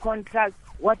 3-year contract?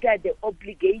 What are the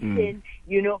obligations?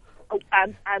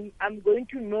 I'm going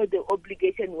to know the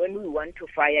obligation when we want to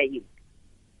fire him.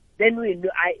 Then we know.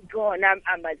 I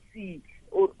must see.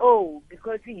 Or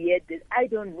because he had this, I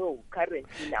don't know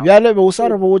currently now. Yale be o sa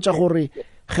re botsa gore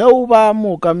ge o ba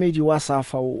mokamedi wa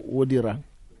SAFA o dirang.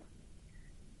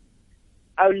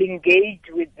 I'll engage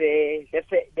with the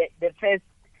first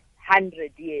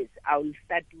 100 years. I'll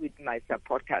start with my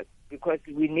supporters because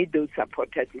we need those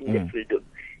supporters in the freedom.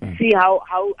 See how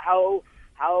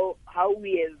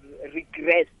we have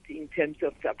regressed in terms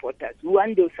of supporters. We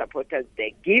want those supporters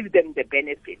there. Give them the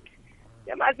benefit.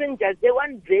 They mustn't just, they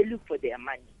want value for their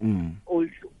money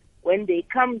also. When they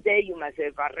come there, you must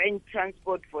have arranged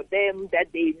transport for them,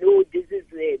 that they know this is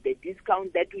the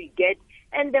discount that we get,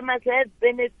 and they must have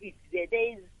benefits. There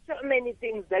is so many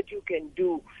things that you can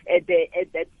do at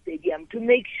that stadium to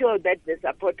make sure that the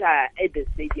supporter are at the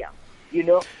stadium,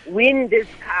 win this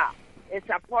car. A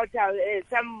supporter,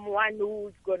 someone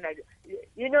who's gonna,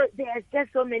 there's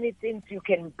just so many things you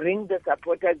can bring the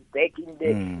supporters back in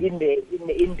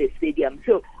the stadium.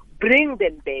 So bring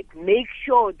them back. Make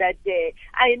sure that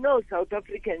I know South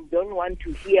Africans don't want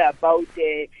to hear about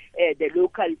the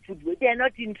local football. They are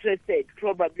not interested,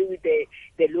 probably with the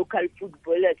local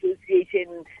football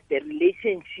association, the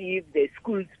relationship, the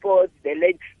school sports.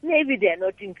 Maybe they are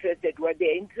not interested. What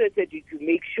they are interested is to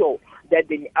make sure that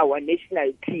our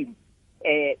national team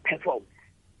perform.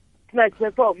 Must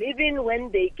perform even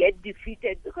when they get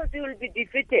defeated, because they will be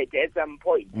defeated at some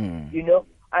point.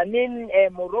 I mean,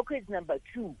 Morocco is number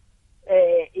 2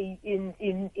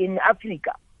 in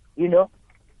Africa.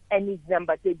 And it's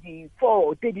number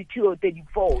 34, 32 or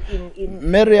 34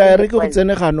 in Mary re go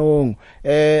tsene ganong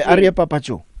Ari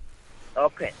Papacho.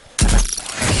 Okay.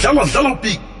 Dlala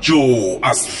Big Joe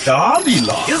asidlali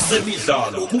la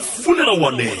ezemidlalo kufulela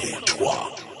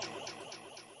Wanethwa.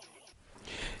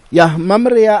 Ya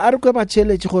Mamrea a re kwe ba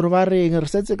tšheletse gore ba reng re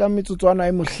setse ka metsotswana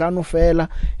e mohlano fela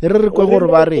re kwe gore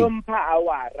ba reng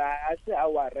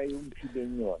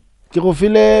ke go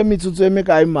file metsotso e me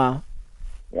kae ma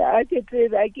ya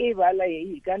ke bala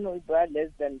e ka no ba less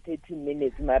than 30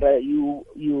 minutes mara you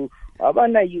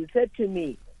abana you said to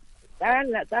me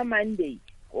ka Monday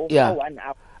over 1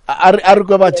 hour a re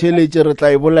kwe ba tšheletse re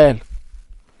tla e bolela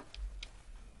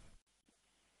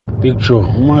Picture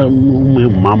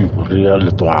umam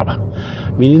real twaba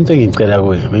mina into engicela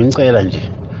kuye ngicela nje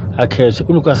akhethe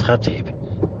uLucas Radebe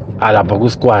alapha ku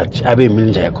squad abe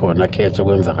nje khona akhethe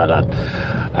kwenzakalana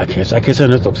akhethe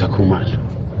no Dr Khumalo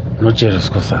no Jerry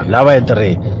Skhosana laba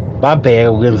e3 babheke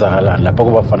ukwenzakalana lapha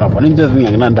kubafana khona into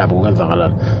ezingenandaba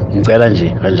ukwenzakalana ngicela nje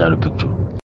kanjalo Picture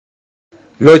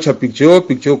Locha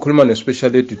Picture ukhuluma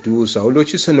nespecial Duduza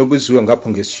ulochise nobuziwe ngapho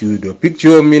ngestudio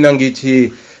Picture mina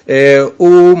ngithi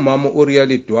umama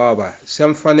uReal Dwaba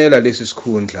siyamfanela lesi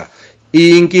sikhundla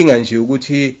inkinga nje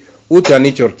ukuthi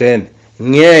uDani Jordan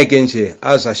ngeke nje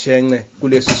azashenxe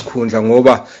kulesi sikhundla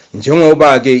ngoba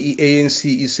njengoba ke iANC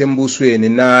isembusweni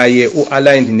naye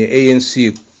ualigned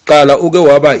neANC qala uke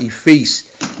waba iface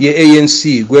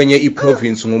yeANC kwenye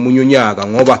iprovince ngomunye unyaka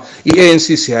ngoba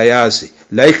iANC siyayazi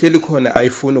la ihleli khona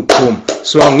ayifuna ukuphuma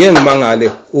so angeke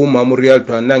ngimangale umama uReal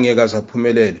Dwaba nangeke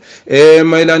azaphumelele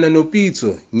mayelana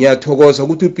noPitso ngiyathokoza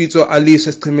ukuthi uPitso alise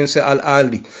esichimeni seAl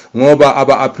Ahly ngoba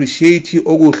aba appreciate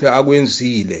okuhle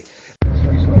akwenzile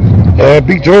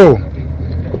Big Joe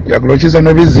yakulochisa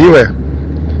nobiziwe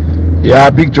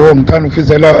ya Big Joe ngithanda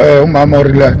ukufisela umama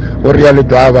uReal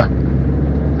Dwaba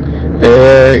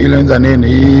ilenza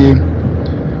nini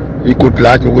good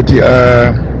luck ukuthi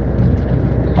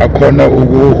akhona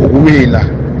ukuwina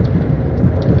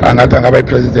angathi angaba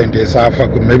ipresident yeSAFA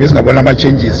maybe singabona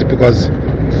ama-changes because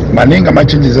maningi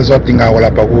ama-changes esiwadingayo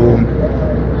lapha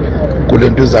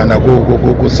kulentuzana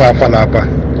kuSAFA lapha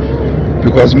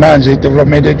because manje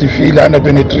i-development etifile under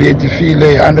 23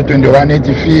 etifile under 21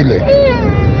 etifile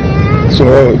so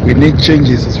we need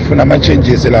changes sifuna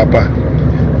ama-changes lapha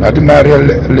nathi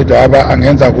uReal Dwaba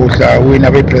angenza kuhle awina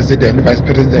abe-president vice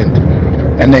president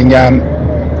enenyama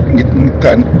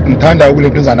ngithanda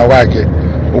ukulentuzana kwakhe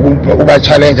ukuba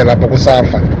challenge lapha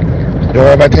kuSAFA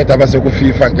njengoba bathetha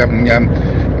abasekuFIFA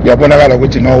ngiyabonakala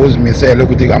ukuthi no uzimisele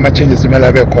ukuthi ama-changes kumele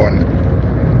abe khona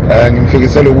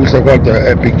ngimfikisele kuhle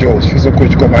kodwa Big Joe sifisa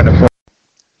coach command for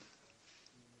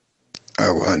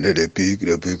akwande the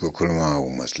big ukhuluma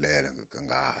uMasilela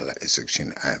ngangala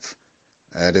section F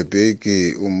the big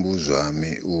umbuzo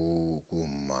wami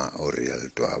ukuma uReal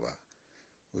Dwaba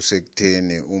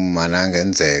usekutheni uma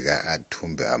nangenzeka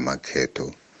athumbe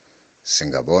amakhetho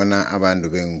singabona abantu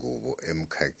bengubo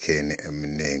emkhakheni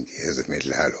eminingi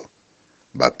ezemidlalo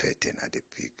baphethe na the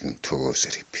big ngithokoze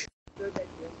repeat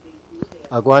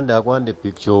Akwande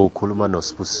Big Joe ukhuluma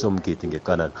noSibusiso Mgidi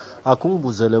ngeCanada.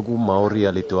 Akungibuzele kuMauri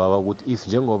Alidwaba ukuthi if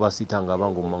njengoba sithi angaba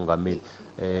ngumongameli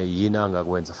yini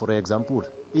angakwenza. For example,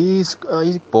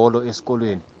 ibhola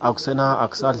esikolweni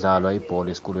akusadlalwa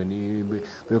ibhola esikolweni.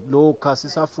 Lokho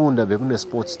sisafunda bekune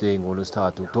sports day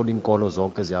ngolwesithathu uthola inkolo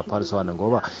zonke ziyaphaliswana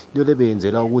ngoba into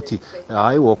lebeyenzela ukuthi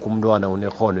hayi wonke umntwana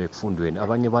unekhono ekufundweni,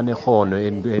 abanye banekhono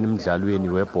emidlalweni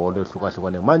webhola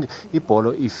ehlukahlukene. Manje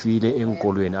ibhola ifile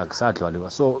enkolweni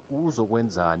akusadlalwa, so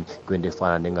uzokwenzani kwento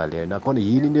efana nengaleyo? Nakhona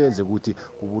yini into yenze ukuthi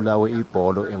kubulawe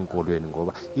ibhola enkolweni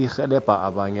ngoba ihelebha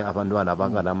abanye abantwana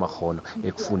abanganamakhono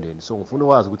ekufundeni. So ngifuna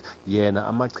ukwazi ukuthi yena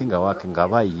amachinga wakhe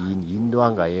ngaba yini into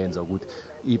angayenza ukuthi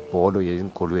ibhola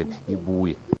yenkolweni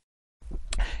ibuye.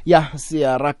 Ya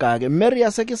siaraga ke Mary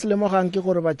ya se ke selemogang ke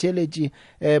gore batheletši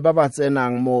ba ba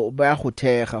tsenang mo ba go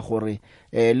thega gore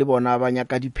le bona ba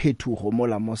nyaka diphethugo mo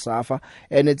la mosafa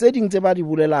ene tse ding tse ba di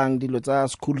bulelang dilo tsa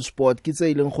school sport ke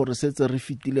tse ileng gore setse re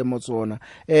fitile mo tsona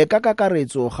ka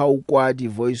kakaretso ga o kwa di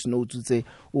voice notes tse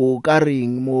o ka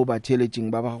reng mo batheletšing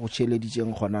ba ba go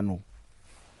tsheleditseng gona no?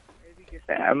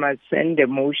 I must send a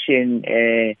motion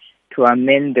to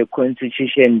amend the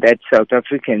constitution that South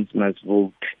Africans must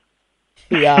vote.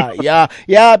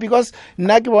 Yeah, because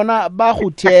nna ke bona ba go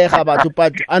thega batho,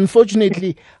 but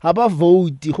unfortunately ha ba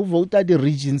vote who vote the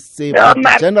regions tse, but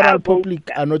the general public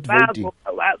are not voting.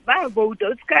 Ba vote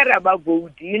Oscar ba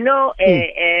vote, you know.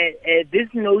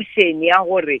 This notion ya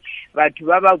gore batho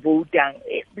ba ba votang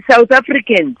South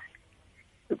African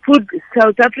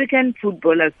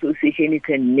Football Association is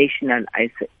a national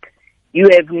asset. You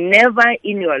have never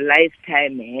in your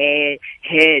lifetime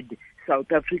heard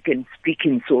South Africans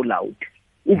speaking so loud.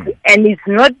 And it's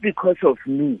not because of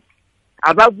me.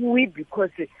 Ababui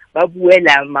because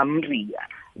Babuela Mamria.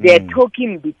 They're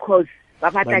talking because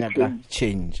Babata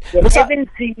change. They haven't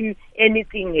seen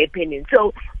anything happening.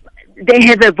 So they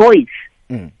have a voice.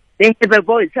 They have a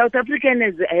voice. South African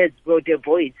has got a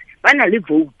voice. Finally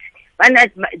vote.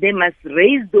 They must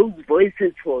raise those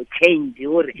voices for change.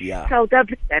 South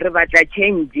Africa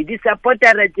change. This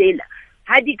supporter Taylor.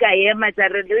 Hadika yema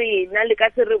tsarele na le ka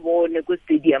se re bone go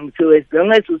stadium, so as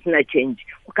long as it's not change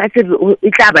ka se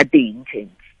itla teng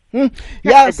change.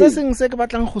 Ya se seng se ke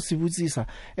batlang go se butsisa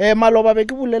maloba be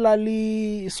ke bulela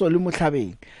le Soli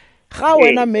Motlhabeng ga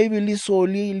wena maybe le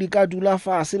Soli le ka dula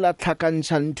fase la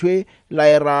tlhakantsha ntwe la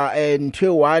era ntwe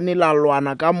one la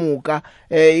lwana ka moka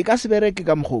e ka se bereke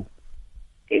ka mgo.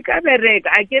 You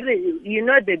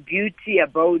know, the beauty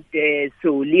about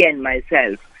Soli and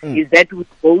myself is that we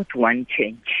both want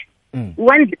change. We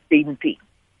want the same thing.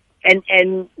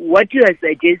 And what you are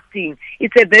suggesting,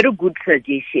 it's a very good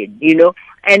suggestion, you know.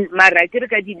 And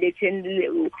Marakirka election,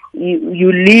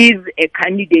 you leave a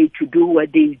candidate to do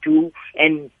what they do,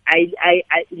 and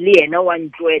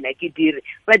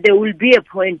but there will be a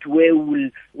point where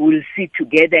we'll sit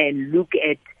together and look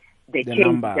at the change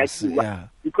numbers, that you want.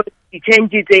 Because the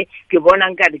changes, and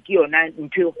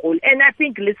I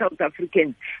think the South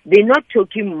Africans, they're not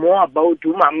talking more about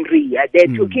Umamria,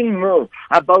 they're talking more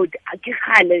about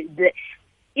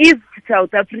if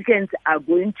South Africans are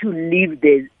going to leave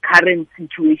the current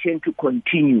situation to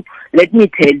continue. Let me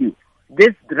tell you,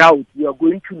 this drought, you are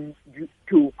going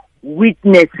to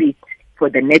witness it for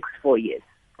the next 4 years.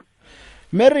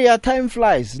 Maria, time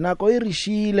flies. Nako e re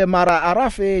shile mara ara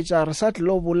fetša re sa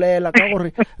tlo bolela ka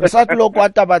gore re sa tlo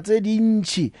kwata ba tse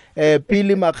dintši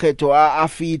pele makgetho a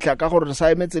fitla ka gore re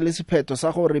sa emetse le sephetho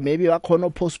sa gore maybe ba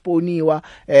kgone postponiwa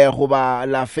go ba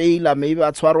la faila maybe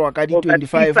ba tshwarwa ka di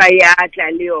 25.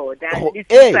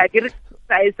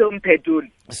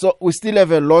 So we still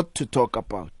have a lot to talk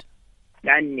about.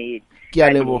 Ke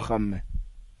a leboga mme.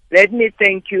 Let me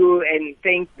thank you and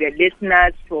thank the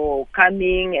listeners for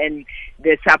coming and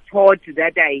the support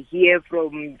that I hear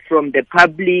from the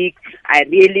public. I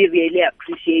really, really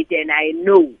appreciate it, and I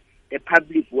know the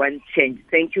public wants change.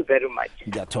 Thank you very much.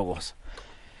 Ngiyathokoza.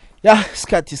 Ya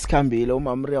isikhathi sikhambile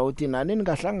uMamria uthi nani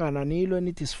ningahlangana nilo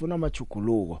nithi sifuna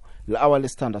amajuguluko la awale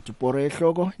standard upore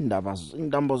ehloko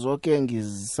indaba zonke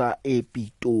ngizisa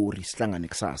ePitori sihlangane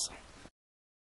kusasa.